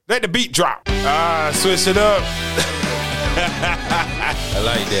Let the beat drop. Switch it up. I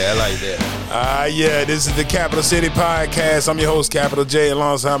like that. Yeah, this is the Capital City Podcast. I'm your host, Capital J,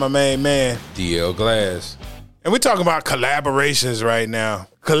 alongside my main man, DL Glass. And we're talking about collaborations right now.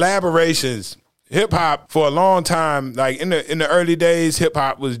 Collaborations. Hip-hop, for a long time, like in the early days,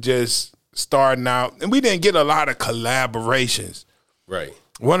 hip-hop was just starting out. And we didn't get a lot of collaborations. Right.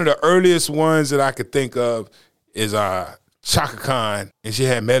 One of the earliest ones that I could think of is Chaka Khan, and she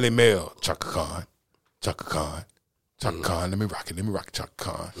had Melly Mel. Chaka Khan, let me rock it, Chaka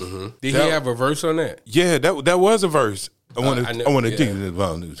Khan. Mm-hmm. Did he have a verse on that? Yeah, that was a verse. I want to dig yeah. it.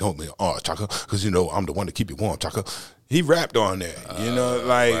 Hold me, Chaka, because I'm the one to keep you warm, Chaka. He rapped on that,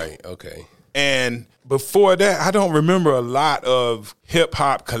 Right, okay. And before that, I don't remember a lot of hip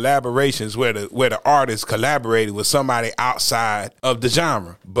hop collaborations where the artist collaborated with somebody outside of the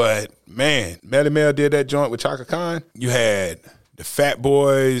genre. But man, Melly Mel did that joint with Chaka Khan. You had the Fat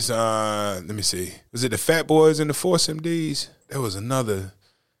Boys. Let me see, was it the Fat Boys and the Force MDs? There was another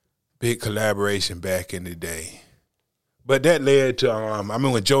big collaboration back in the day. But that led to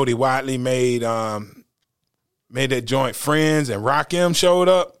when Jody Watley made that joint Friends and Rakim showed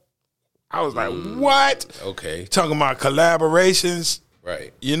up. I was like, what? Okay. Talking about collaborations.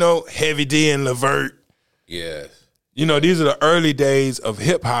 Right. Heavy D and Levert. Yes. These are the early days of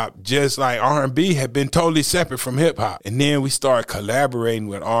hip-hop, just like R&B had been totally separate from hip-hop. And then we started collaborating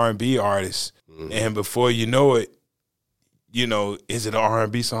with R&B artists. Mm-hmm. And before you know it, is it an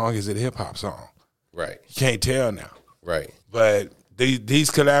R&B song? Is it a hip-hop song? Right. You can't tell now. Right. But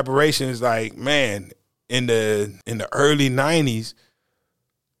these collaborations, like, man, in the early 90s,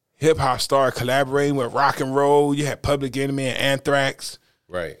 hip-hop started collaborating with rock and roll. You had Public Enemy and Anthrax.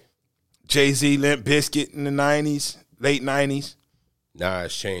 Right. Jay-Z, Limp Bizkit in the 90s, late 90s.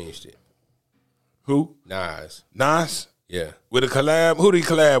 Nas changed it. Who? Nas. Nas? Yeah. With a collab? Who did he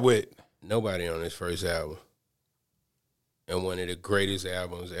collab with? Nobody on his first album. And one of the greatest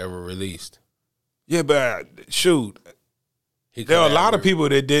albums ever released. Yeah, but shoot. There are a lot of people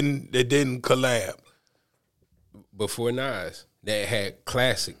that didn't collab. Before Nas, that had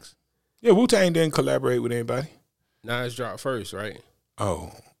classics. Yeah, Wu-Tang didn't collaborate with anybody. Nas dropped first, right?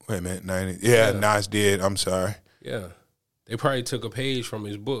 Oh, wait a minute. 90. Yeah, Nas did. I'm sorry. Yeah. They probably took a page from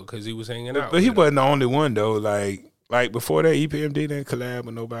his book because he was hanging out. But he wasn't the only one, though. Like before that, EPMD didn't collab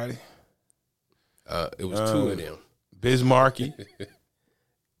with nobody. It was two of them. Bismarcky.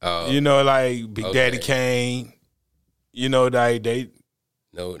 Like Big Daddy Kane. They No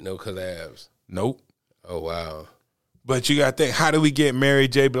collabs. Nope. Oh, wow. But you got to think, how do we get Mary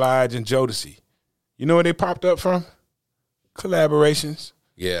J. Blige and Jodeci? You know where they popped up from? Collaborations.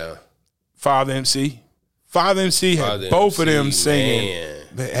 Yeah. Father MC. Father MC had both of them singing.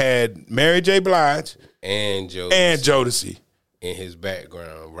 Man. Had Mary J. Blige and Jodeci in his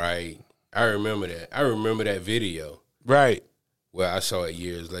background, right? I remember that. I remember that video. Right. Well, I saw it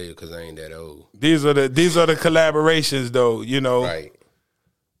years later because I ain't that old. These are the collaborations, though. Right.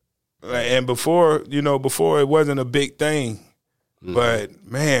 And before it wasn't a big thing. Mm-hmm. But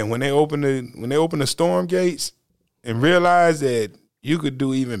man, when they opened the storm gates and realized that you could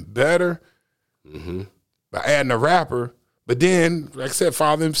do even better by adding a rapper, but then, like I said,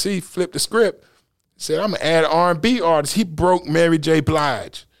 Father MC flipped the script, said, I'm gonna add an R&B artist. He broke Mary J.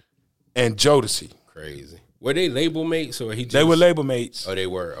 Blige and Jodeci. Crazy. Were they label mates or he just... They were label mates. Oh, they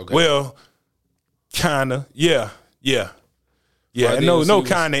were. Okay. Well, kinda. Yeah. Yeah, no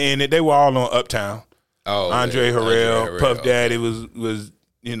kind of in it. They were all on Uptown. Oh, Andre Harrell, Puff Daddy was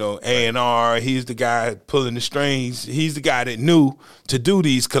A&R. He's the guy pulling the strings. He's the guy that knew to do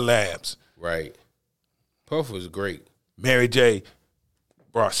these collabs. Right. Puff was great. Mary J.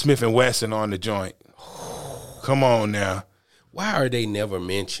 brought Smith & Wesson on the joint. Come on now. Why are they never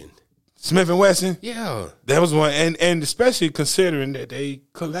mentioned? Smith & Wesson? Yeah. That was one, and especially considering that they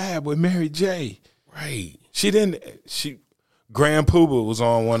collab with Mary J. Right. Grand Poobah was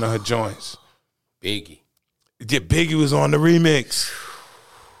on one of her joints. Biggie. Yeah, Biggie was on the remix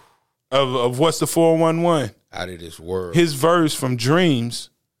of What's the 411? Out of this world. His verse from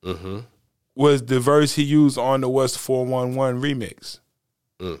Dreams was the verse he used on the What's the 411 remix.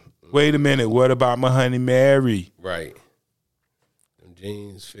 Wait a minute, what about my honey Mary? Right. Them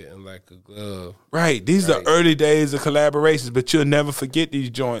jeans fitting like a glove. Right. These are the early days of collaborations, but you'll never forget these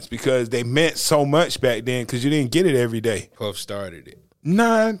joints because they meant so much back then because you didn't get it every day. Puff started it.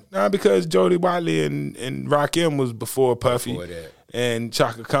 Nah, because Jody Watley and Rakim was before Puffy. Before that. And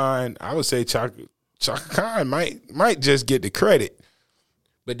Chaka Khan, I would say Chaka Khan might just get the credit.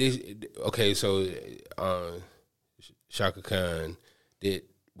 But so Chaka Khan,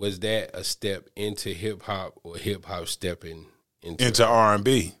 was that a step into hip hop or hip hop stepping into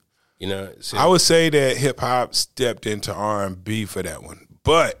R&B? You know, I would say that hip hop stepped into R&B for that one,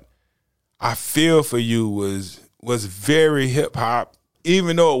 but I Feel for You was very hip hop,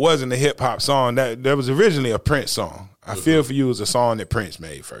 even though it wasn't a hip hop song. That was originally a Prince song. I Feel for You was a song that Prince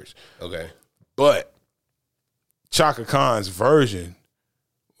made first. Okay, but Chaka Khan's version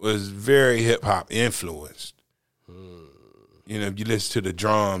was very hip hop influenced. You know, if you listen to the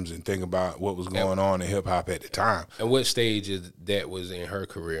drums and think about what was going on in hip hop at the time. And what stage is that was in her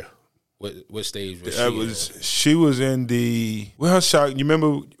career? What stage was she in? She was in the Chuck. You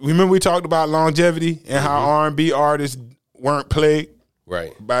remember we talked about longevity and how R&B artists weren't plagued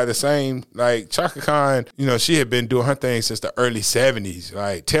by the same, like Chaka Khan. You know, she had been doing her thing since the early 70s.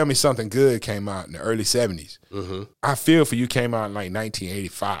 Like Tell Me Something Good came out in the early 70s. I Feel for You came out in like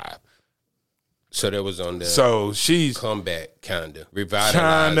 1985. So that was on the she's comeback, kinda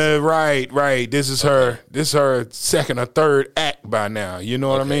revitalized. Right. This is her second or third act by now. You know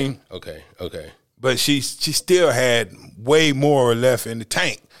what I mean? Okay. But she still had way more left in the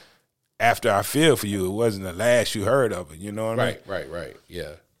tank after I Feel for You. It wasn't the last you heard of it. You know what I mean? Right.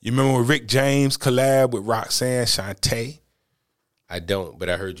 Yeah. You remember when Rick James collabed with Roxanne Shante? I don't, but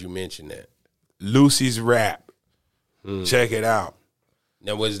I heard you mention that. Lucy's Rap. Check it out.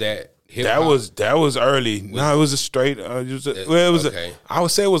 Now was that hip-hop? That was early. It was a straight. I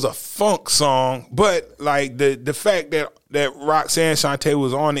would say it was a funk song, but like the fact that Roxanne Shante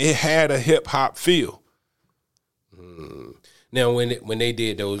was on it had a hip hop feel. Now, when they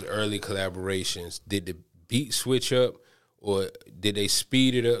did those early collaborations, did the beat switch up, or did they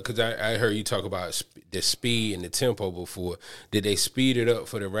speed it up? Because I heard you talk about the speed and the tempo before. Did they speed it up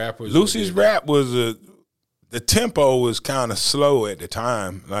for the rappers? Lucy's Rap was the tempo was kind of slow at the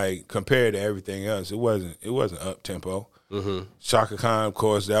time, like compared to everything else. It wasn't up tempo. Chaka Khan, of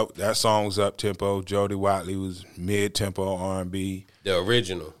course, that song was up tempo. Jody Watley was mid tempo R&B. The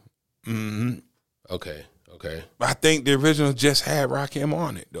original. Okay. I think the original just had Rakim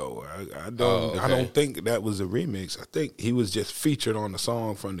on it though. I don't think that was a remix. I think he was just featured on the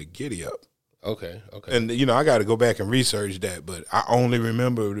song from the Giddy Up. Okay. And you know, I got to go back and research that, but I only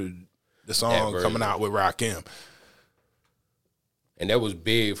remember the song coming out with Rakim. And that was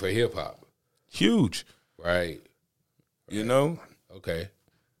big for hip hop. Huge. Right. You know? Okay.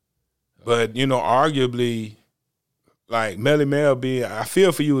 But, you know, arguably, like Melly Mel I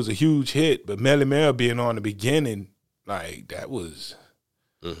Feel for You was a huge hit, but Melly Mel being on the beginning, like that was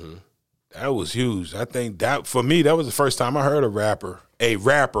huge. I think that, for me, that was the first time I heard a rapper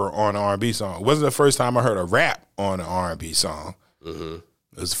on an R&B song. It wasn't the first time I heard a rap on an R&B song. It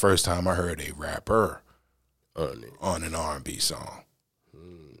was the first time I heard a rapper on an R&B song.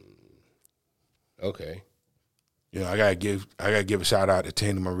 Okay. You know, I gotta give a shout out to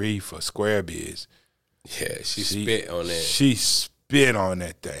Tina Marie for Square Biz. Yeah, she spit on that. She spit on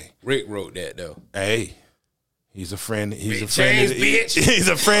that thing. Rick wrote that though. Hey, he's a friend. He's bitch. He's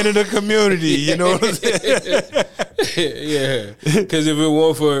a friend of the community. You know what I'm saying? Yeah, because if it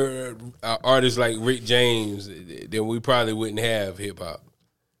weren't for artists like Rick James, then we probably wouldn't have hip hop.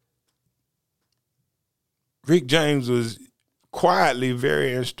 Rick James was quietly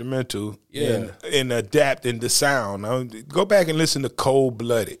very instrumental in adapting the sound. Now, go back and listen to Cold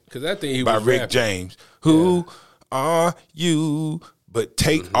Blooded, because I think he by was Rick rapping. James. Who are you? But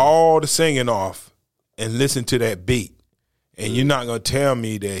take all the singing off and listen to that beat. And you're not going to tell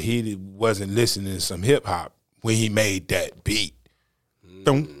me that he wasn't listening to some hip hop when he made that beat.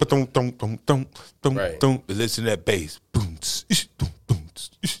 Right. Listen to that bass.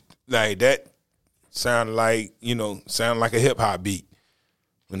 Like that sounded like a hip hop beat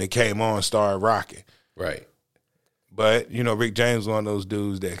when they came on and started rocking. Right. But, you know, Rick James was one of those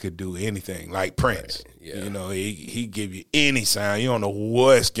dudes that could do anything, like Prince. Right. Yeah. You know, he give you any sound. You don't know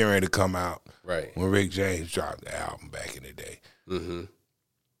what's getting ready to come out. Right. When Rick James dropped the album back in the day.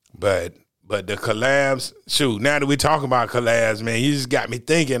 But the collabs, shoot, now that we talk about collabs, man, you just got me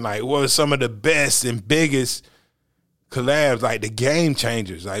thinking, like, what are some of the best and biggest collabs, like the game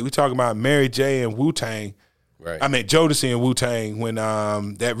changers? Like, we talking about Mary J and Wu-Tang. Right. I mean, Jodeci and Wu-Tang when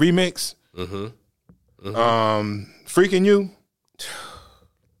that remix, Freaking You,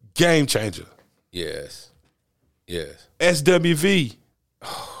 game changer. Yes. SWV,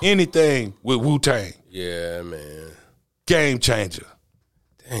 anything with Wu-Tang. Yeah, man. Game changer.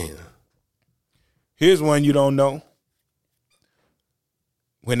 Damn. Here's one you don't know.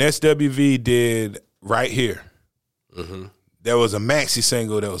 When SWV did Right Here, there was a maxi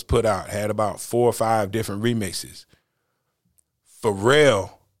single that was put out, had about 4 or 5 different remixes.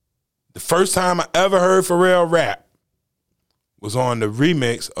 Pharrell, the first time I ever heard Pharrell rap was on the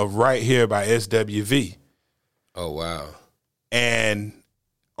remix of Right Here by SWV. Oh, wow. And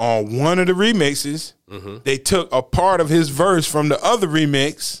on one of the remixes, they took a part of his verse from the other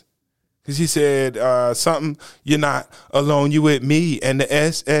remix. Because he said something, you're not alone, you with me, and the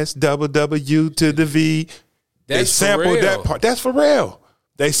SSWW to the V. They sampled that part. That's for real.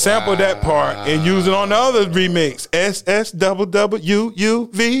 They sampled that part and used it on the other remix.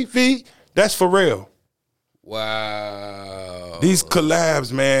 SSWWUVV. That's for real. Wow. These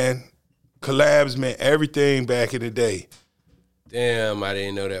collabs, man. Collabs meant everything back in the day. Damn, I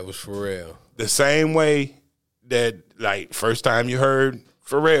didn't know that was for real. The same way that, like, first time you heard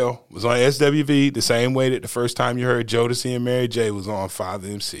Pharrell was on SWV, the same way that the first time you heard Jodeci and Mary J was on Father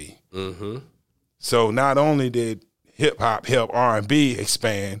MC. Mm-hmm. So not only did hip hop help R&B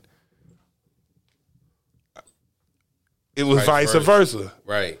expand, it was vice versa.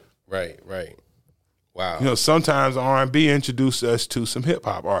 Right. Wow. You know, sometimes R&B introduced us to some hip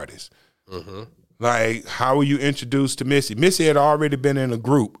hop artists. Mm-hmm. Like, how were you introduced to Missy? Missy had already been in a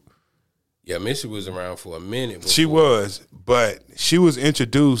group. Yeah, Missy was around for a minute before. She was, but she was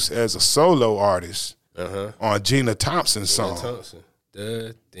introduced as a solo artist on Gina Thompson's song. Gina Thompson.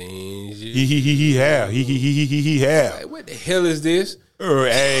 The things you... He have. Like, what the hell is this?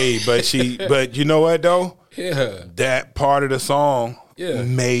 Hey, but you know what though? Yeah. That part of the song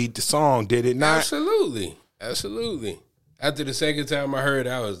made the song, did it not? Absolutely. After the second time I heard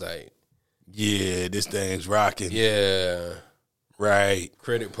it, I was like, yeah, this thing's rocking. Yeah. Right.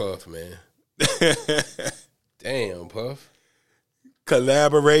 Credit Puff, man. Damn, Puff.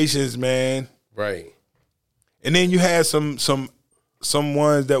 Collaborations, man. Right. And then you had some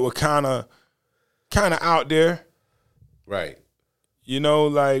ones that were kind of out there. Right. You know,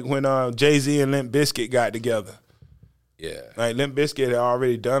 like when Jay-Z and Limp Bizkit got together. Yeah. Like Limp Bizkit had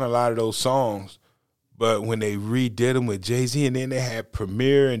already done a lot of those songs, but when they redid them with Jay-Z, and then they had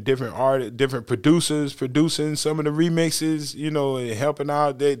Premier and different artists, different producers producing some of the remixes, you know, and helping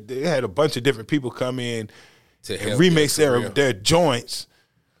out. They had a bunch of different people come in to and remix their joints.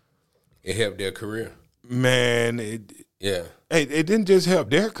 It helped their career. Man, it it didn't just help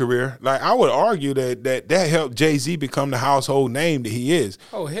their career. Like, I would argue that helped Jay-Z become the household name that he is.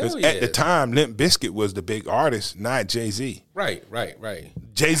 Oh, hell yeah. At the time, Limp Bizkit was the big artist, not Jay-Z. Right.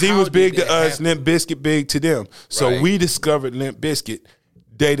 Jay-Z was big to us, happen? Limp Bizkit big to them. So we discovered Limp Bizkit.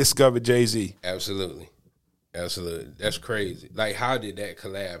 They discovered Jay-Z. Absolutely. That's crazy. Like, how did that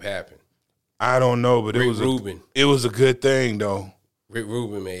collab happen? I don't know, but Rick it was a good thing, though. Rick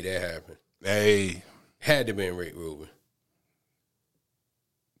Rubin made that happen. Hey. Had to be Rick Rubin.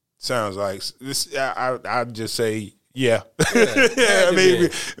 Sounds like this. I'd just say, yeah.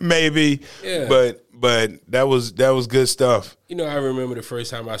 maybe. Yeah. But that was good stuff. You know, I remember the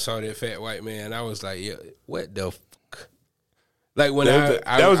first time I saw that fat white man, I was like, yeah, what the fuck? Like when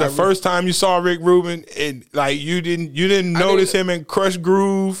that was the first time you saw Rick Rubin, and like you didn't notice him in Crush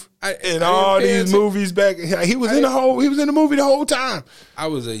Groove and all these movies back. He was in the movie the whole time. I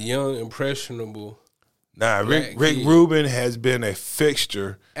was a young, impressionable. Nah, Rick Rubin has been a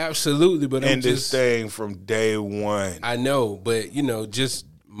fixture. Absolutely, but in this thing from day one. I know, but you know, just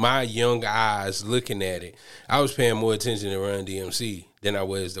my young eyes looking at it, I was paying more attention to Run DMC than I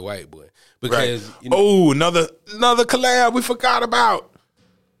was the white boy. Because another collab we forgot about.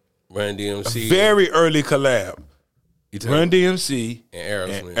 Run DMC, a very early collab. Run DMC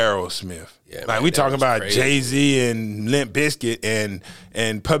and Aerosmith. Yeah, like we talking about Jay-Z and Limp Bizkit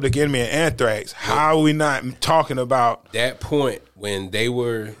and Public Enemy and Anthrax. How are we not talking about that point when they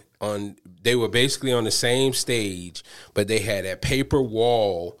were basically on the same stage, but they had that paper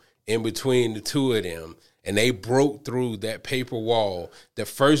wall in between the two of them, and they broke through that paper wall. The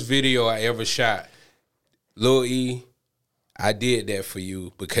first video I ever shot, Lil E, I did that for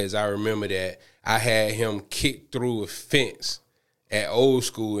you because I remember that I had him kick through a fence at Old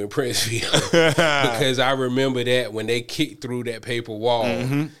School in Princeville because I remember that when they kicked through that paper wall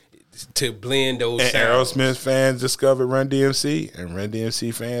to blend those sounds. Aerosmith fans discovered Run DMC, and Run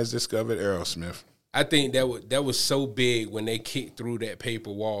DMC fans discovered Aerosmith. I think that was so big when they kicked through that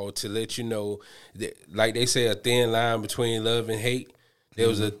paper wall to let you know that, like they say, a thin line between love and hate. There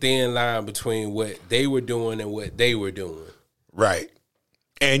was a thin line between what they were doing and what they were doing. Right.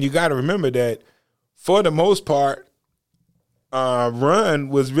 And you got to remember that for the most part, Run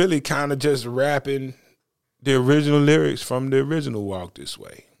was really kind of just rapping the original lyrics from the original Walk This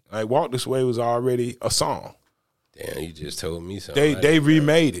Way. Like, Walk This Way was already a song. Damn, you just told me something. They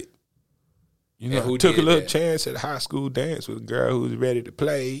remade it. You know, who took a little that? chance at a high school dance with a girl who was ready to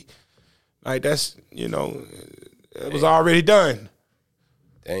play. Like, that's, you know, it was already done.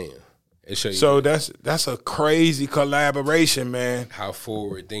 Damn. So that's a crazy collaboration, man. How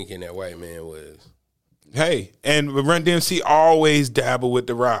forward thinking that white man was. Hey, and Run DMC always dabbled with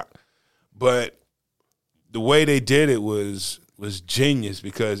the rock, but the way they did it was genius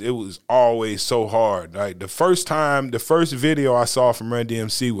because it was always so hard. Like the first video I saw from Run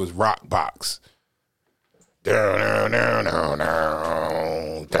DMC was Rock Box. Down, down, down, down,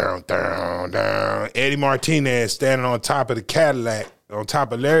 down, down, down, down. Eddie Martinez standing on top of the Cadillac, on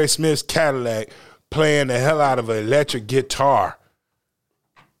top of Larry Smith's Cadillac, playing the hell out of an electric guitar.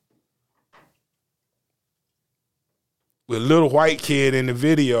 With a little white kid in the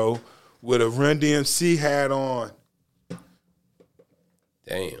video with a Run DMC hat on.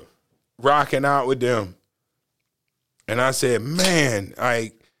 Damn. Rocking out with them. And I said, man,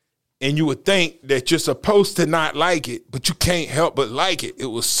 and you would think that you're supposed to not like it, but you can't help but like it. It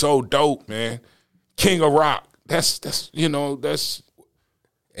was so dope, man. King of Rock. That's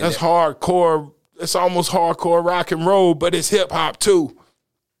hardcore. It's almost hardcore rock and roll, but it's hip hop too.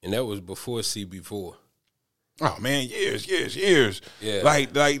 And that was before CB4. Oh man, years. Yeah.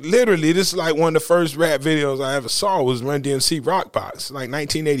 Like literally, this is like one of the first rap videos I ever saw was Run DMC Rock Box, like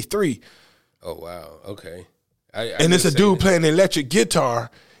 1983. Oh wow, okay. And it's a dude playing an electric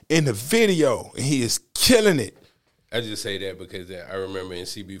guitar in the video, and he is killing it. I just say that because I remember in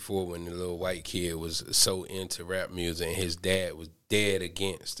CB4 when the little white kid was so into rap music and his dad was dead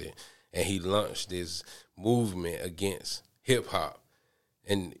against it, and he launched this movement against hip hop,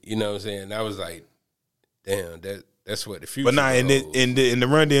 and you know what I'm saying. I was like, damn, that's what the future. But in the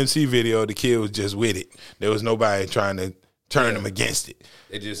Run DMC video, the kid was just with it. There was nobody trying to turn him against it.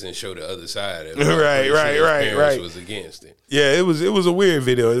 They just didn't show the other side of it. Right. Was against it. Yeah, it was a weird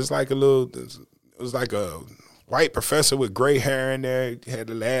video. It was like a white professor with gray hair in there. He had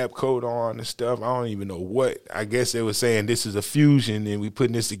the lab coat on and stuff. I don't even know what. I guess they were saying this is a fusion and we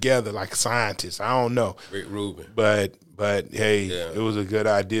putting this together like scientists. I don't know. Rick Rubin. But hey, It was a good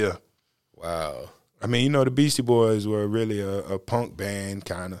idea. Wow. I mean, you know, the Beastie Boys were really a punk band,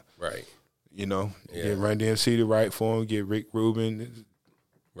 kind of. Right. You know, get Run DMC to write for them, get Rick Rubin.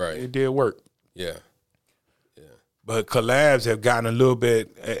 Right. It did work. Yeah. But collabs have gotten a little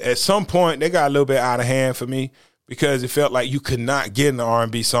bit, at some point, they got a little bit out of hand for me because it felt like you could not get an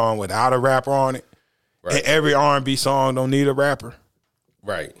R&B song without a rapper on it. Right. And every R&B song don't need a rapper.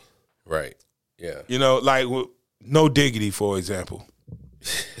 Right. Yeah. You know, like No Diggity, for example.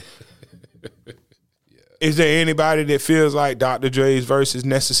 Is there anybody that feels like Dr. Dre's verse is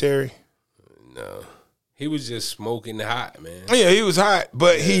necessary? No. He was just smoking hot, man. Yeah, he was hot,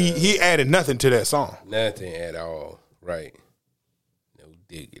 but he added nothing to that song. Nothing at all. Right. No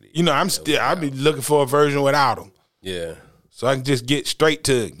diggity. You know, I'll be looking for a version without him. Yeah. So I can just get straight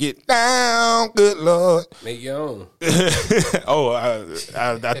to get down, good Lord. Make your own.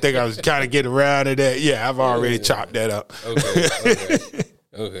 I think I was kind of getting around to that. Yeah, I've already chopped that up.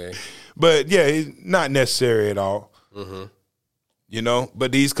 Okay. But yeah, it's not necessary at all. Mm-hmm. You know,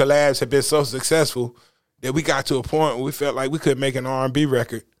 but these collabs have been so successful that we got to a point where we felt like we couldn't make an R&B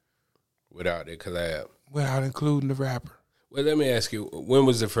record without the collab, without including the rapper. Well, let me ask you: when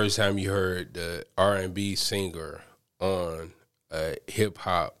was the first time you heard the R&B singer on a hip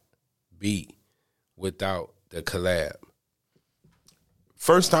hop beat without the collab?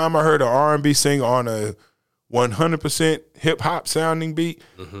 First time I heard an R&B singer on a 100% hip hop sounding beat.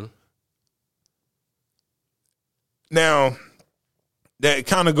 Mm-hmm. Now, that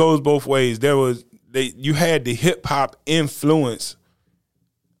kind of goes both ways. You had the hip hop influence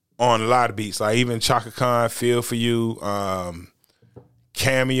on a lot of beats, like even Chaka Khan, Feel For You,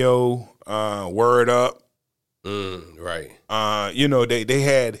 Cameo, Word Up. Right. You know, they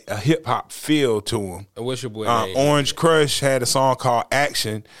had a hip hop feel to them. And what's your boy name? Orange Crush had a song called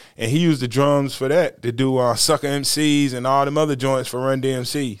Action, and he used the drums for that to do Sucker MCs and all them other joints for Run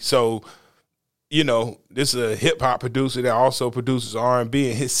DMC. So, you know, this is a hip hop producer that also produces R&B,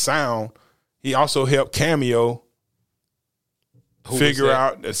 and his sound. He also helped Cameo figure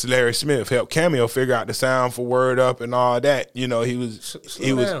out. That's Larry Smith helped Cameo figure out the sound for Word Up and all that. You know, he was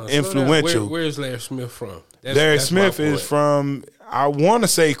influential. Where's Larry Smith from? Larry Smith is from, I want to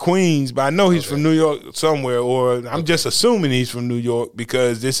say Queens, but I know he's from New York somewhere, or I'm just assuming he's from New York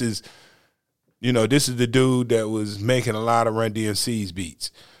because this is the dude that was making a lot of Run DMC's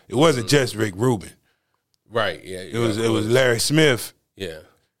beats. It wasn't just Rick Rubin. Right, yeah. It was Larry Smith. Yeah.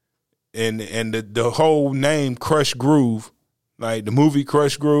 And the whole name Crush Groove, like the movie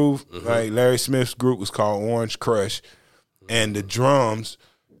Crush Groove, like Larry Smith's group was called Orange Crush. And the drums,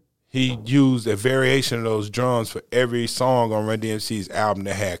 he used a variation of those drums for every song on Run DMC's album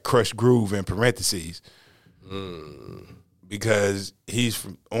that had Crush Groove in parentheses. Because he's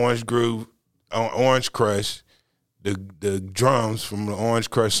from Orange Crush. The drums from the Orange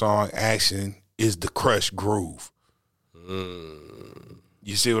Crush song Action is the Crush groove.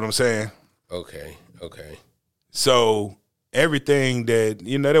 You see what I'm saying? Okay. So everything that,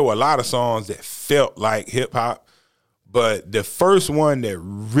 there were a lot of songs that felt like hip hop, but the first one that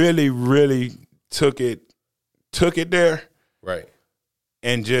really, really took it there. Right.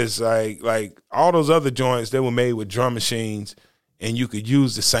 And just like all those other joints, they were made with drum machines, and you could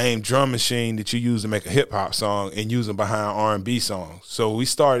use the same drum machine that you use to make a hip hop song and use them behind R&B songs. So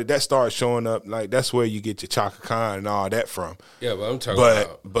that started showing up, like that's where you get your Chaka Khan and all that from. Yeah, but I'm talking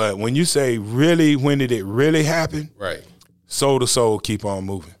about. But when you say really, when did it really happen? Right. Soul to Soul, Keep On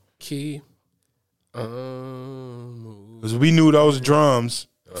Moving. Keep on moving. Because we knew those drums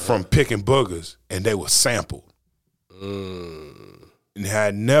from Picking Boogers, and they were sampled. And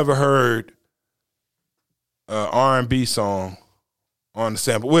had never heard an R&B song on the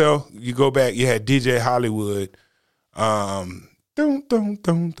sample. Well, you go back, you had DJ Hollywood.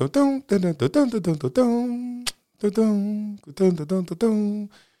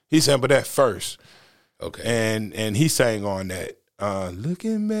 He sampled that first. Okay. And he sang on that.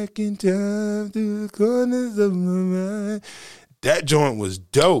 Looking back in time through the corners of my mind. That joint was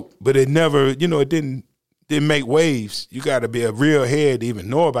dope, but it never, it didn't make waves. You got to be a real head to even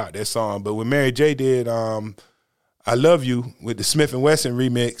know about that song. But when Mary J did I Love You with the Smith & Wesson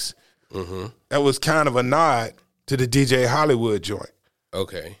remix, that was kind of a nod to the DJ Hollywood joint.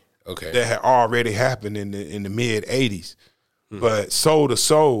 Okay. That had already happened in the mid 80s. But Soul to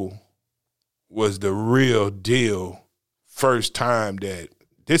Soul was the real deal first time that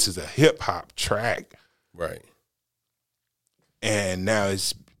this is a hip hop track. Right. And now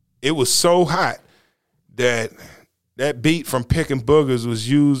it was so hot that beat from Pickin' Boogers was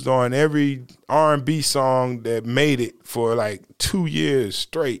used on every R&B song that made it for like 2 years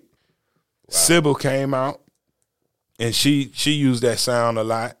straight. Wow. Sybil came out, and she used that sound a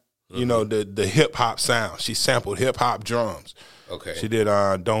lot. The hip hop sound. She sampled hip hop drums. Okay. She did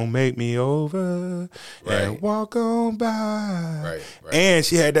Don't Make Me Over and Walk On By. Right. And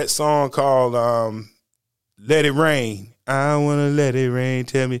she had that song called Let It Rain. I wanna let it rain,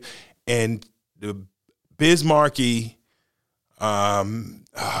 tell me. And the Bismarcky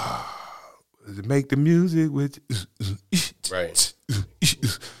make the music with right.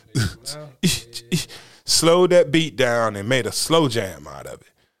 slowed that beat down and made a slow jam out of it.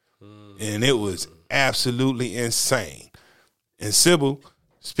 And it was absolutely insane. And Sybil,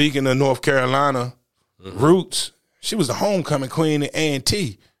 speaking of North Carolina roots, she was the homecoming queen at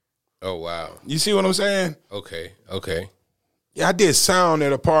A&T. Oh, wow. You see what I'm saying? Okay. Yeah, I did sound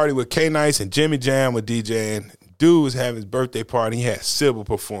at a party with K-Nice and Jimmy Jam was DJing. Dude was having his birthday party. He had Sybil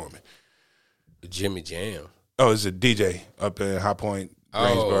performing. Jimmy Jam? Oh, it's a DJ up in High Point,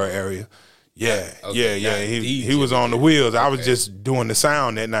 Greensboro area. Yeah, yeah. He was on the wheels. I was just doing the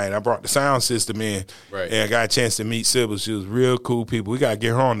sound that night. I brought the sound system in. Right. And I got a chance to meet Sybil. She was real cool people. We got to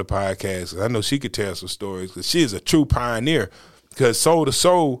get her on the podcast because I know she could tell some stories because she is a true pioneer because Soul to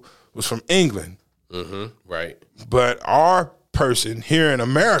Soul was from England. Right. But our person here in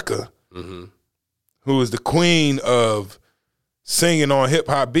America, who is the queen of singing on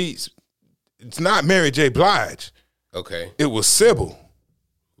hip-hop beats, it's not Mary J. Blige. Okay. It was Sybil.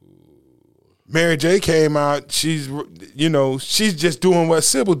 Mary J. came out, she's just doing what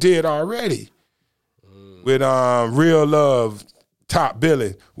Sybil did already with Real Love, Top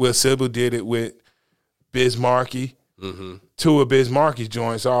Billing. Well, Sybil did it with Bismarcky, two of Bismarcky's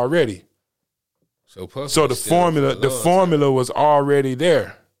joints already. So the formula was already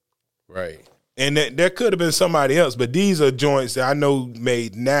there. Right. And there could have been somebody else, but these are joints that I know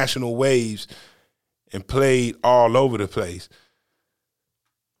made national waves and played all over the place.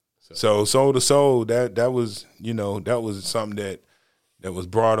 So Soul to Soul, that was something that was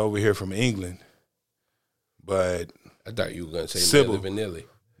brought over here from England. But I thought you were gonna say Milli Vanilli.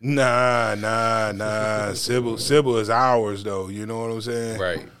 Nah. Sybil is ours though. You know what I'm saying?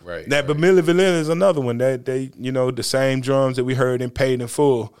 Right. But Milli Vanilli is another one that they, the same drums that we heard in Paid in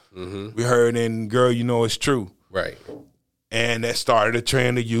Full. We heard in Girl, You Know It's True. Right. And that started a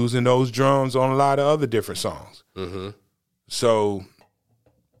trend of using those drums on a lot of other different songs. So,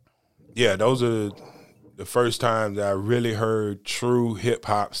 yeah, those are the first times I really heard true hip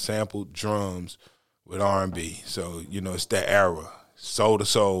hop sampled drums with R&B. So, it's that era. Soul to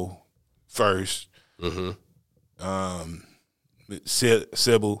Soul first. Sybil,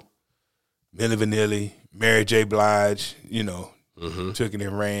 Milli Vanilli, Mary J. Blige, took it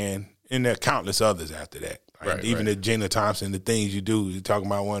and ran. And there are countless others after that. Even the Gina Thompson, The Things You Do, you're talking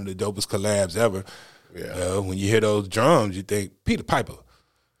about one of the dopest collabs ever. Yeah. When you hear those drums, you think Peter Piper,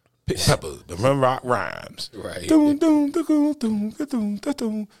 the Run Rock Rhymes. Right. Doom, doom, doom, doom, doom,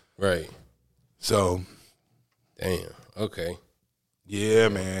 doom. Right. So, damn. Okay. yeah,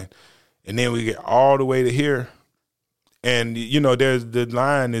 man. And then we get all the way to here. And, there's the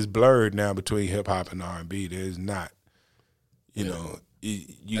line is blurred now between hip-hop and R&B. There's not, I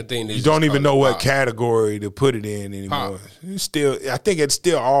think you don't even know what category to put it in anymore. It's still, I think it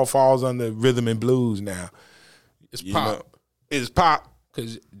still all falls under rhythm and blues now. It's pop. It's pop.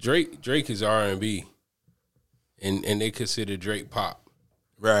 Because Drake is R&B, and they consider Drake pop.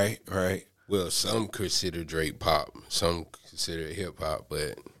 Right. Well, some consider Drake pop. Some consider it hip-hop,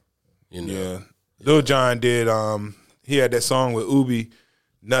 but, Yeah. Lil Jon did, he had that song with Ubi,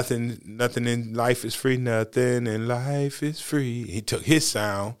 Nothing in life is free, nothing in life is free. He took his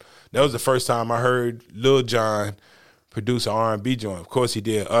sound. That was the first time I heard Lil Jon produce an R&B joint. Of course, he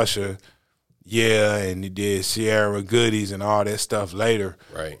did Usher, and he did Sierra Goodies and all that stuff later.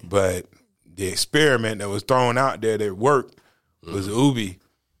 Right. But the experiment that was thrown out there that worked was Ubi,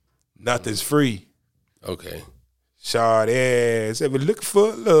 Nothing's free. Okay. Shawty, said we're looking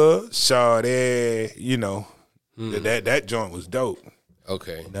for love. Shawty, that joint was dope.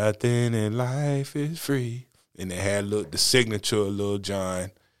 Okay. Nothing in life is free. And it had the signature Lil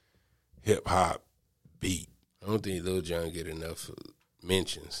Jon hip hop beat. I don't think Lil Jon get enough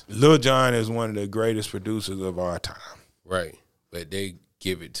mentions. Lil Jon is one of the greatest producers of our time. Right. But they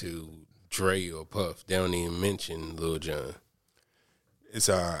give it to Dre or Puff. They don't even mention Lil Jon. It's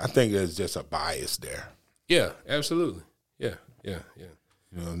I think there's just a bias there. Yeah, absolutely. Yeah.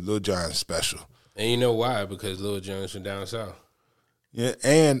 Lil Jon's special. And you know why? Because Lil Jon's from down south. Yeah,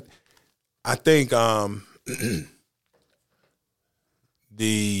 and I think I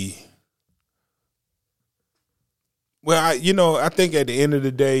think at the end of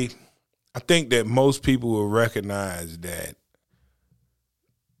the day, I think that most people will recognize that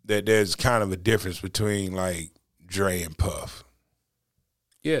there's kind of a difference between like Dre and Puff.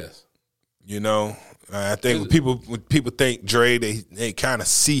 Yes. I think when people think Dre, they kind of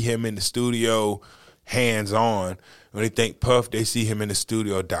see him in the studio hands on. When they think Puff, they see him in the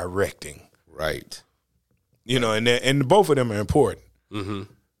studio directing. Right. And both of them are important. Mm-hmm.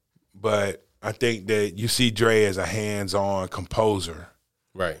 But I think that you see Dre as a hands-on composer.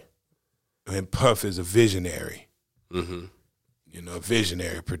 Right. And Puff is a visionary. Mm-hmm. A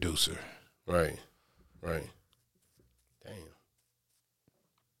visionary producer. Right. Damn.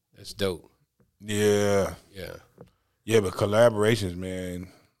 That's dope. Yeah. Yeah, but collaborations, man.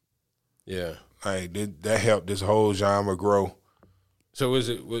 Yeah. Like that helped this whole genre grow. So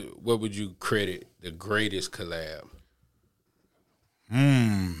what would you credit the greatest collab?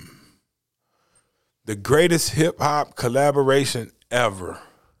 The greatest hip hop collaboration ever.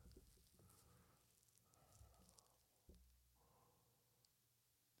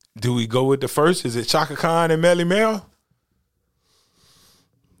 Do we go with the first? Is it Chaka Khan and Melly Mel?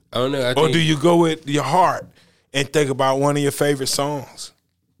 I don't know. Or do you go with your heart and think about one of your favorite songs?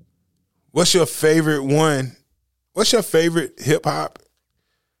 What's your favorite one? What's your favorite hip hop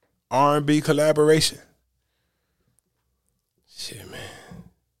R&B collaboration? Shit, man.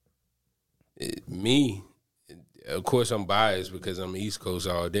 Me, of course, I'm biased because I'm East Coast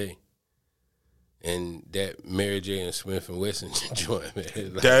all day, and that Mary J and Smith and Wesson joint,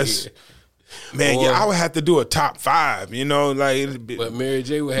 man. I would have to do a top 5. But Mary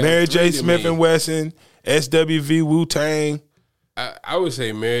J would have Mary J, Smith and Wesson, SWV, Wu Tang. I would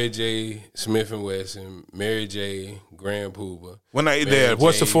say Mary J, Smith and Wesson, Mary J, Grand Puba.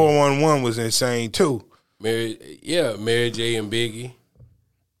 What's the 411 was insane too. Mary J and Biggie.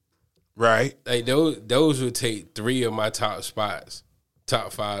 Right. Like those would take 3 of my top 5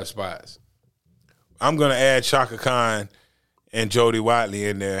 spots. I'm gonna add Chaka Khan and Jody Watley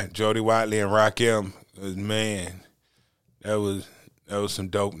in there. Jody Watley and Rakim, man, that was some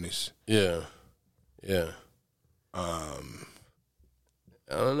dopeness. Yeah.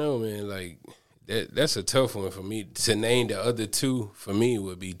 I don't know, man. Like that's a tough one for me to name. The other 2 for me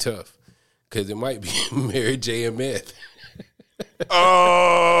would be tough because it might be Mary J and Meth.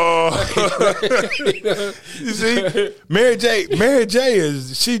 Oh, you see, Mary J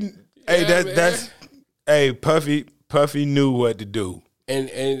is she? Puffy knew what to do, and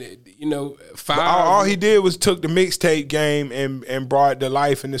all he did was took the mixtape game and brought it to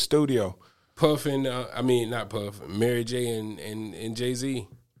life in the studio. Puff and not Puff, Mary J and Jay-Z.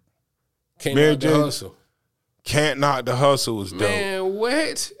 Mary J. Hustle. Can't Knock the Hustle was dope. Man,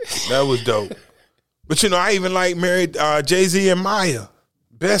 what? That was dope. But I even like Jay-Z and Maya.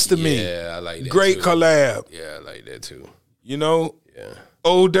 Best of Me. Yeah, I like that. Great too. collab. Yeah, I like that too. Yeah.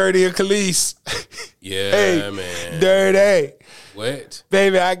 Old Dirty and Khalees. Yeah, hey, man. Dirty. What?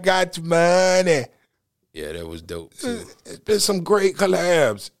 Baby, I got your money. Yeah, that was dope too. It's been some great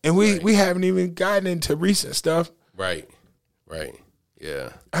collabs, and we haven't even gotten into recent stuff. Right.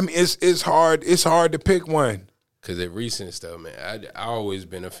 Yeah. I mean, it's hard to pick one. Cause that recent stuff, man, I always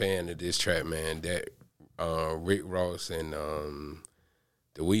been a fan of this track, man. That Rick Ross and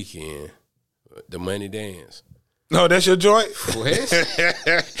The Weeknd, The Money Dance. No, that's your joint. What?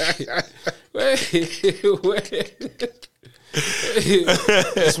 Wait.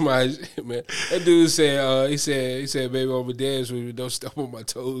 That's my man. That dude said, he said, baby, I'm a dance with you. Don't step on my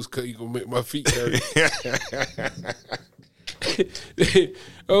toes, cause you gonna make my feet hurt.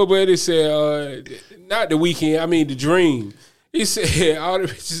 Oh, but he said, not The Weeknd. I mean The Dream. He said all the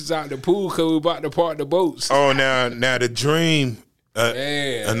bitches out the pool cause we about to park the boats. Oh, now The Dream.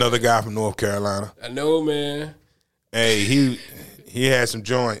 Another guy from North Carolina. I know, man. Hey, he had some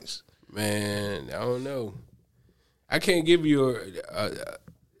joints. Man, I don't know. I can't give you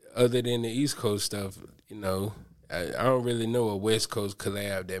other than the East Coast stuff. You know, I don't really know a West Coast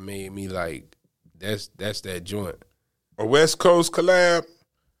collab that made me like. That's that joint. A West Coast collab.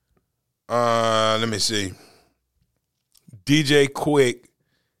 Let me see. DJ Quick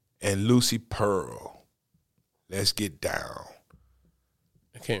and Lucy Pearl. Let's Get Down.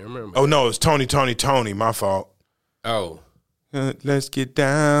 I can't remember. Oh no, it's Tony. My fault. Oh. Let's get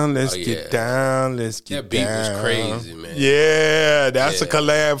down, get down, let's get down. That beat was crazy, man. Yeah, that's a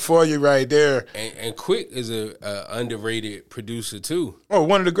collab for you right there. And Quick is a underrated producer too. Oh,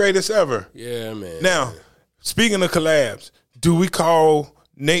 one of the greatest ever. Yeah, man. Now, speaking of collabs, do we call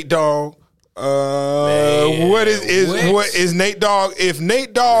Nate Dogg? What is Nate Dogg? If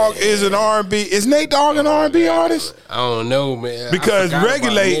Nate Dogg is an R&B, is Nate Dogg an R&B artist? I don't know, man. Because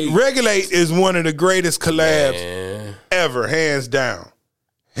Regulate is one of the greatest collabs ever, hands down.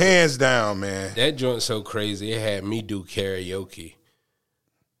 Hands down, man. That joint's so crazy. It had me do karaoke.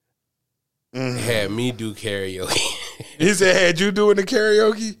 He said, had you doing the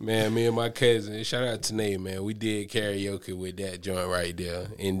karaoke? Man, me and my cousin, shout out to Nate, man. We did karaoke with that joint right there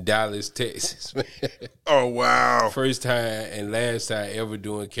in Dallas, Texas, man. Oh, wow. First time and last time ever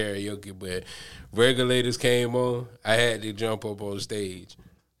doing karaoke, but Regulators came on. I had to jump up on stage.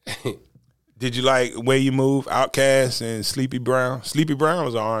 Did you like Way You Move, Outkast, and Sleepy Brown? Sleepy Brown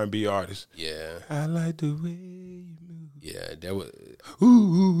was an R&B artist. Yeah. I like the way you move. Yeah, that was...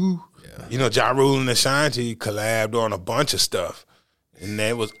 Ooh. Yeah. You know, Ja Rule and Ashanti collabed on a bunch of stuff. And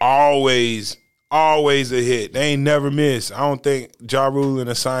that was always a hit. They ain't never missed. I don't think Ja Rule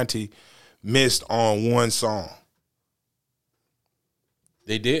and Ashanti missed on one song.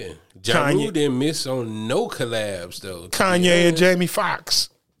 They didn't. Ja Rule didn't miss on no collabs, though. Kanye and Jamie Foxx.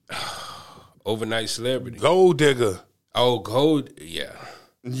 Overnight Celebrity. Gold Digger. Oh, Gold, yeah.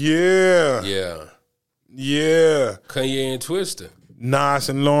 Yeah. Yeah. Yeah. Kanye and Twister. Nas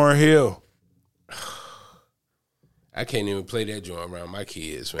and Lauryn Hill. I can't even play that joint around my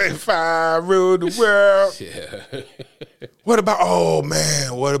kids, man. If I rule the world. Yeah. What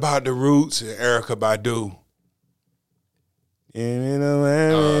about The Roots and Erykah Badu?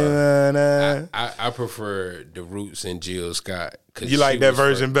 I prefer The Roots and Jill Scott. You like that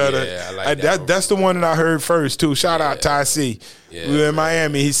version better? Yeah, I like that. That's the one that I heard first too. Shout out Ty C. Yeah, we were in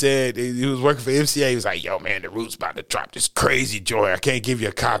Miami. He said he was working for MCA. He was like, "Yo, man, The Roots about to drop this crazy joy. I can't give you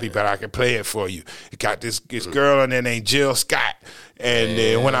a copy, but I can play it for you." It got this girl on there named Jill Scott. And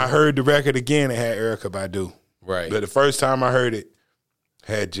then when I heard the record again, it had Erykah Badu. Right. But the first time I heard it,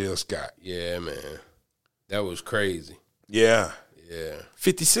 had Jill Scott. Yeah, man. That was crazy. Yeah. Yeah.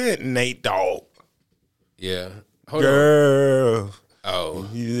 50 Cent and Nate Dogg. Yeah. Girl. Oh.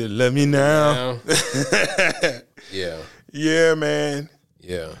 You love me now. Yeah. Yeah, man.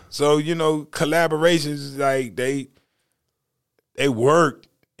 Yeah. So, you know, collaborations, like, they work.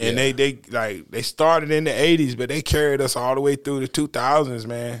 And they started in the 80s, but they carried us all the way through the 2000s,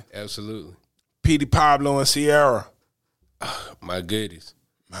 man. Absolutely. Petey Pablo and Sierra. My goodies.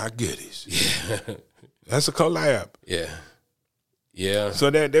 My goodies. Yeah. That's a collab. Yeah. Yeah. So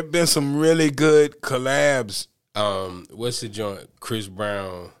there have been some really good collabs. What's the joint? Chris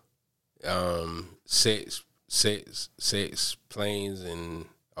Brown, sex, planes and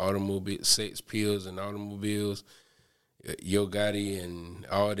automobiles, sex pills and automobiles. Yo Gotti and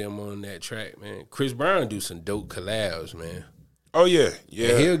all them on that track, man. Chris Brown do some dope collabs, man. Oh yeah, yeah.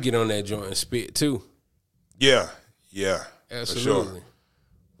 And he'll get on that joint and spit too. Yeah, yeah. Absolutely.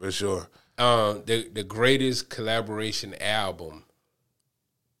 For sure. The greatest collaboration album.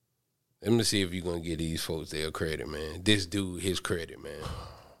 Let me see if you're gonna give these folks their credit, man. This dude, his credit, man.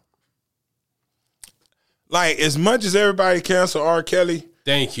 Like, as much as everybody cancel R. Kelly.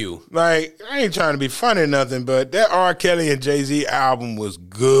 Thank you. Like, I ain't trying to be funny or nothing, but that R. Kelly and Jay-Z album was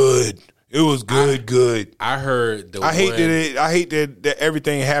good. It was good, good. I heard I hate that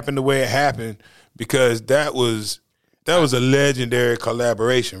everything happened the way it happened because that was a legendary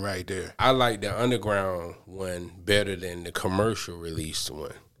collaboration right there. I like the underground one better than the commercial released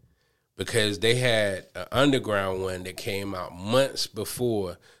one because they had an underground one that came out months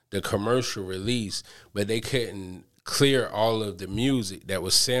before the commercial release, but they couldn't clear all of the music that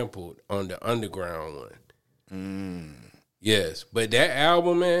was sampled on the underground one. Yes, but that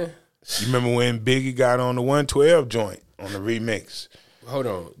album, man. You remember when Biggie got on the 112 joint on the remix? Hold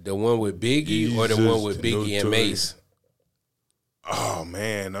on, the one with Biggie or the one with Biggie and Mace? Oh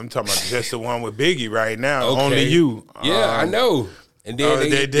man, I'm talking about just the one with Biggie right now. Okay. Only You. Yeah, I know. And then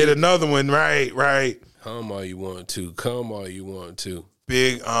they did another one, right. Come all you want to, come all you want to.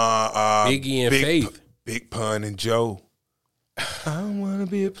 Biggie and Faith. Big Pun and Joe. I don't want to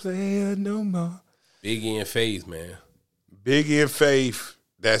be a player no more. Biggie and Faith, man. Biggie and Faith.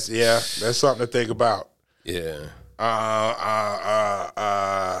 That's something to think about. Yeah.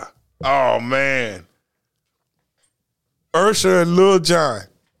 Oh man. Usher and Lil Jon.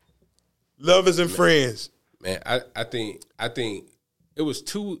 Lovers and Friends. Man, I think it was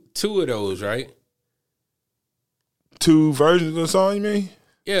two of those, right? 2 versions of the song, you mean?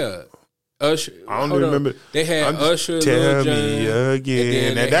 Yeah. Usher. I don't even remember. They had Usher and Tell Lil Jon. me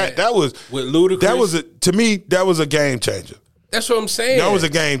again. And that was with Ludacris. That was a game changer. That's what I'm saying. That was a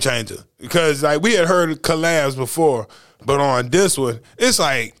game changer. Because like we had heard collabs before, but on this one, it's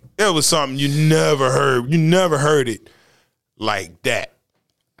like it was something you never heard. You never heard it like that.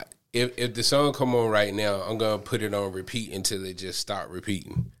 If the song come on right now, I'm gonna put it on repeat until it just stop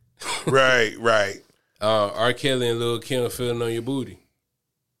repeating. Right. R. Kelly and Lil' Kim feeling on your booty.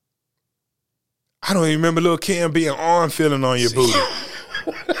 I don't even remember Lil' Kim being on feeling on your booty.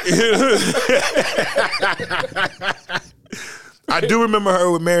 I do remember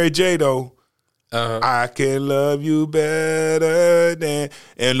her with Mary J though. I can love you better than.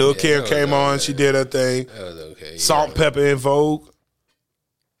 And Lil' Kim came on. She did her thing. That was okay. Salt and Pepper in Vogue.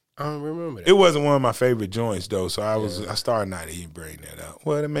 I don't remember that. It wasn't one of my favorite joints though, so I started not to even bring that up.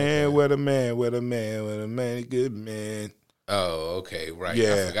 What a man, what a man, what a man, what a man, a good man. Oh, okay, right.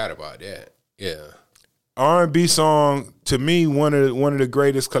 Yeah. I forgot about that. Yeah. R&B song to me one of the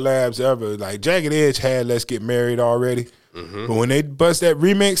greatest collabs ever. Like Jagged Edge had "Let's Get Married" already, but when they bust that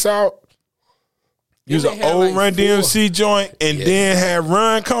remix out, use an old Run DMC joint, and then had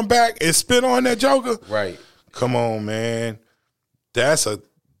Run come back and spit on that Joker. Right. Come on, man.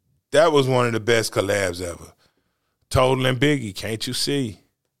 That was one of the best collabs ever. Total and Biggie, Can't You See?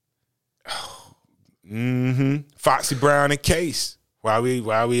 Foxy Brown and Case. While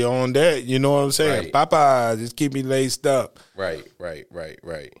we on that, you know what I'm saying? Right. Papa, just keep me laced up. Right.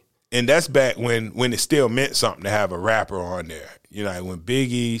 And that's back when it still meant something to have a rapper on there. You know, like when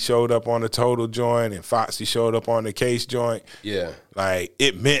Biggie showed up on the Total joint and Foxy showed up on the Case joint. Yeah. Like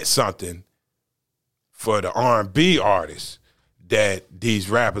it meant something for the R&B artists that these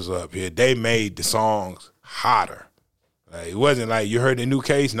rappers up here, they made the songs hotter. Like, it wasn't like you heard the new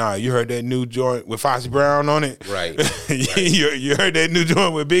Case. Nah, you heard that new joint with Foxy Brown on it. Right. You heard that new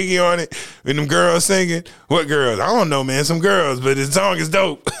joint with Biggie on it, with them girls singing. What girls? I don't know, man. Some girls, but the song is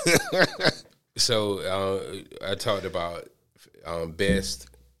dope. So I talked about best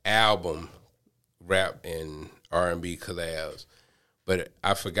album rap and R&B collabs, but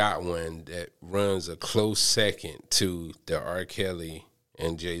I forgot one that runs a close second to the R. Kelly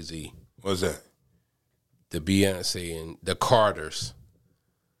and Jay-Z. What's that? The Beyonce and the Carters.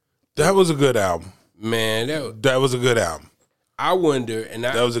 That was a good album. Man, that was a good album. I wonder, and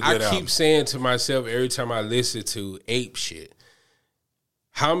that was a good album. Keep saying to myself every time I listen to Ape Shit,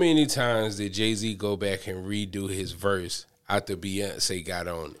 how many times did Jay-Z go back and redo his verse after Beyonce got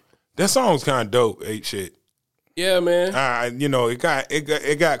on it? That song was kind of dope, Ape Shit. Yeah, man. You know, it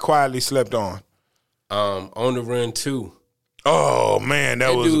got quietly slept on. On the Run 2. Oh man,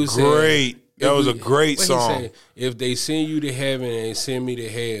 that was great. That was a great song. If they send you to heaven and they send me to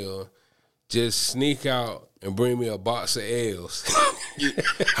hell, just sneak out and bring me a box of L's.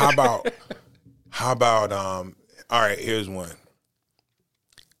 How about all right, here's one.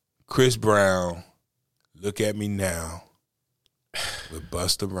 Chris Brown, Look at Me Now with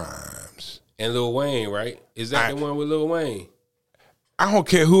Busta Rhymes. And Lil Wayne, right? Is that the one with Lil Wayne? I don't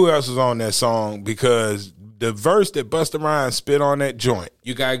care who else is on that song because the verse that Busta Rhymes spit on that joint.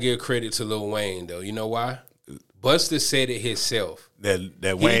 You gotta give credit to Lil Wayne though. You know why? Busta said it himself.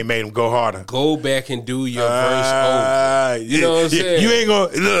 That Wayne made him go harder. Go back and do your verse over. You know what I'm saying? You ain't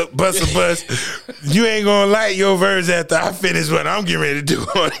gonna look, Busta Bust. You ain't gonna like your verse after I finish what I'm getting ready to do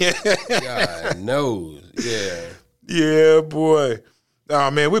on it. God knows. Yeah. Yeah, boy. Oh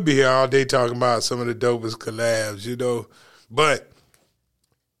man, we'd be here all day talking about some of the dopest collabs, you know. But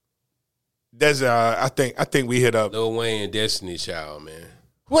that's I think we hit up Lil Wayne, Destiny Child, man.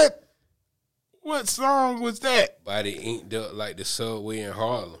 What song was that? Body inked up like the subway in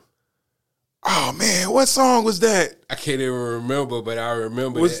Harlem. Oh man, what song was that? I can't even remember, but I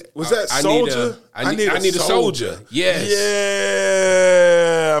remember was that Soldier? I need a soldier. Yes.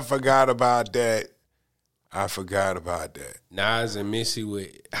 Yeah, I forgot about that. Nas and Missy with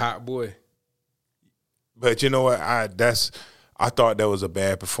Hot Boy. But you know what? I thought that was a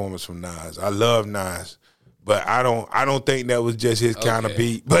bad performance from Nas. I love Nas, but I don't think that was just his kind of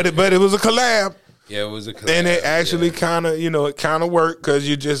beat. But it was a collab. Yeah, it was a collab. And it actually kind of, it kind of worked because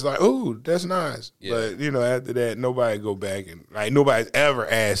you're just like, ooh, that's nice. Yeah. But, after that, nobody go back and, nobody's ever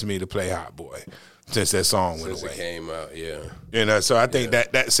asked me to play Hot Boy since that song went away. Since it came out, yeah. So I think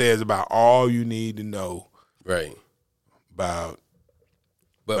that says about all you need to know. Right. About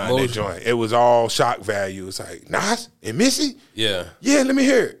but that joint. It was all shock value. It's like, Nas and Missy? Yeah. Yeah, let me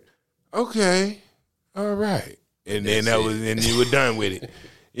hear it. Okay. All right. And then and you were done with it.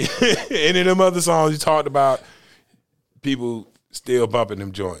 And in them other songs you talked about people still bumping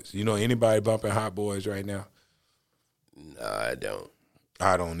them joints. Anybody bumping Hot Boys right now? No, I don't.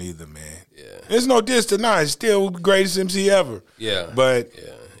 I don't either, man. Yeah. There's no diss to Nas. Still the greatest MC ever. Yeah. But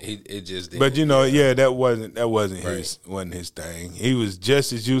it just didn't. But that wasn't his thing. He was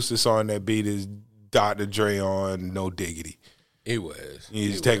just as useless on that beat as Dr. Dre on No Diggity. He was.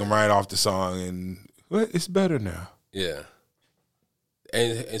 You just take him right off the song and it's better now. Yeah.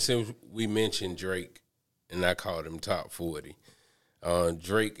 And since we mentioned Drake, and I called him top 40,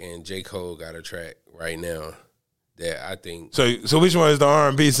 Drake and J. Cole got a track right now that I think. So which one is the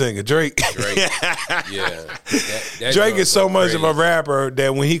R&B singer? Drake. Yeah. That Drake is so much of a rapper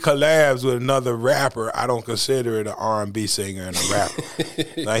that when he collabs with another rapper, I don't consider it an R&B singer and a rapper.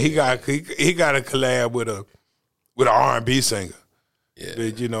 Like he got to collab with an R&B singer.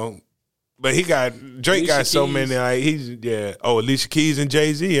 Yeah. But Drake got so Keys. many, Alicia Keys and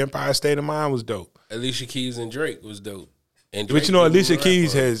Jay-Z, Empire State of Mind was dope. Alicia Keys and Drake was dope. And But Alicia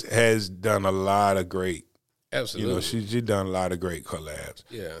Keys has done a lot of great, absolutely. She's done a lot of great collabs.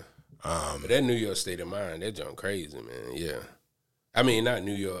 Yeah. But that New York State of Mind, that junk crazy, man. Yeah. I mean, not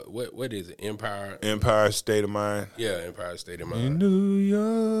New York. What is it? Empire State of Mind. Yeah, Empire State of Mind. In New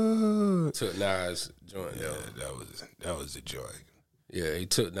York. Took Nas joint though. That was the joint. Yeah, he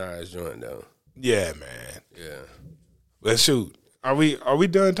took Nas joint though. Yeah, man. Yeah. Let's shoot. Are we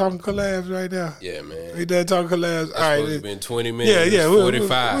done talking collabs right now? Yeah, man. We done talking collabs? All right. It's been 20 minutes. Yeah.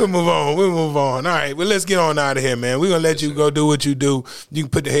 45. We'll move on. All right. Well, let's get on out of here, man. We're going to let you go do what you do. You can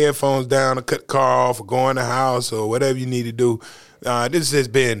put the headphones down or cut the car off or go in the house or whatever you need to do. This has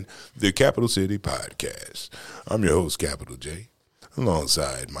been the Capital City Podcast. I'm your host, Capital J,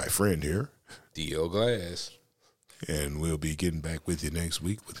 alongside my friend here, D.O. Glass. And we'll be getting back with you next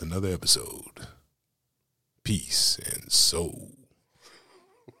week with another episode. Peace and soul.